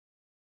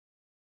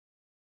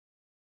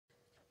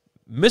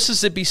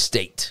Mississippi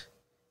State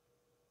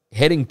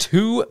heading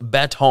to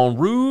Baton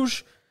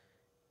Rouge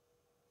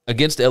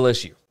against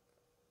LSU.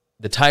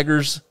 The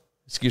Tigers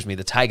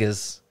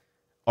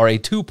are a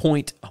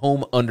 2-point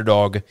home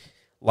underdog.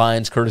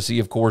 Lines courtesy,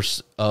 of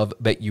course, of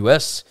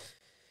BetUS.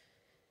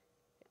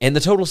 And the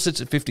total sits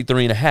at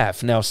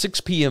 53.5. Now, 6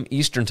 p.m.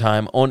 Eastern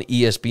time on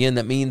ESPN.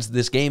 That means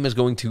this game is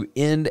going to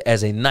end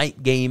as a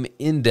night game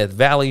in Death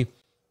Valley.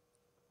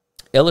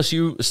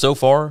 LSU, so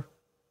far,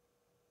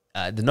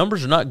 the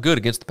numbers are not good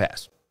against the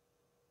pass.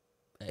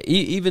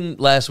 Even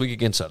last week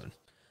against Southern.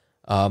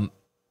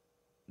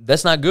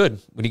 That's not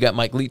good when you got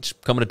Mike Leach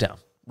coming to town,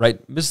 right?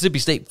 Mississippi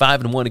State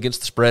 5-1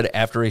 against the spread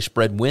after a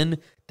spread win.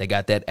 They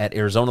got that at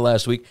Arizona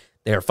last week.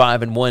 They are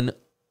 5-1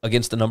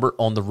 against the number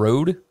on the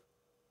road.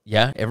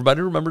 Yeah,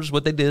 everybody remembers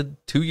what they did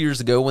 2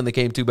 years ago when they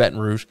came to Baton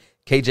Rouge.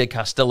 KJ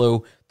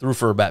Costello threw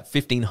for about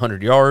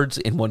 1,500 yards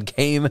in one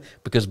game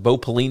because Bo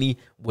Pelini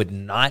would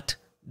not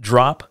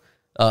drop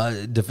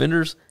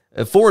defenders.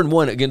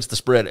 4-1 against the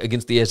spread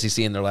against the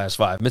SEC in their last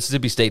 5.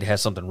 Mississippi State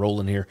has something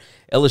rolling here.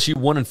 LSU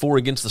 1-4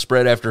 against the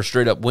spread after a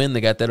straight-up win.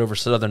 They got that over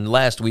Southern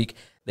last week.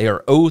 They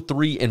are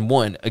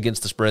 0-3-1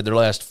 against the spread their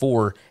last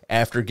 4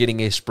 after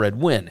getting a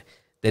spread win.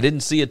 They didn't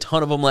see a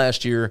ton of them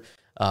last year.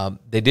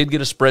 They did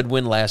get a spread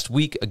win last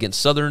week against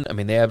Southern. I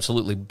mean, they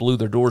absolutely blew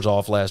their doors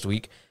off last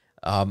week.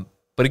 But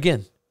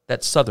again,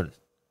 that's Southern.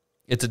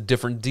 It's a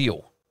different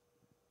deal.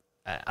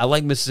 I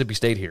like Mississippi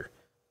State here.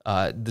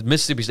 The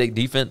Mississippi State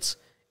defense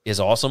is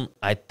awesome.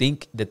 I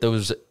think that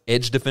those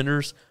edge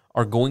defenders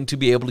are going to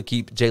be able to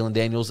keep Jaden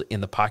Daniels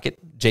in the pocket.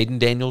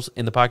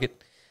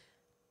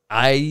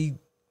 I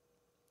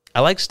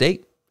like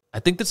State.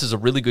 I think this is a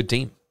really good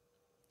team.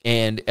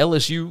 And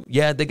LSU,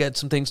 yeah, they got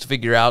some things to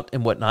figure out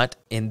and whatnot,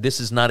 and this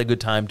is not a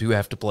good time to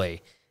have to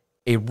play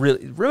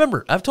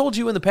remember, I've told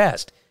you in the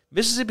past,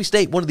 Mississippi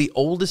State, one of the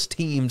oldest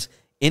teams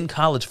in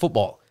college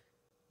football.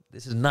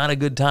 This is not a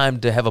good time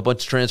to have a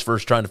bunch of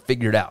transfers trying to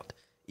figure it out,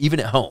 even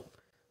at home.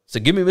 So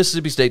give me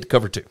Mississippi State to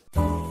cover 2.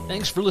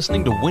 Thanks for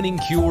listening to Winning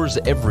Cures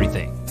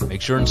Everything.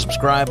 Make sure and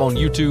subscribe on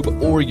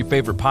YouTube or your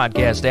favorite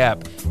podcast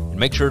app, and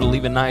make sure to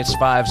leave a nice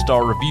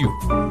 5-star review.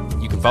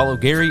 You can follow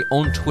Gary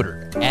on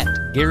Twitter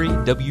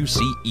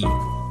 @GaryWCE,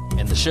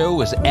 and the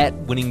show is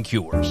 @Winning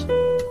Cures.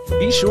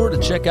 Be sure to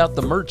check out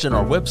the merch in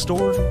our web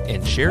store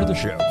and share the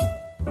show.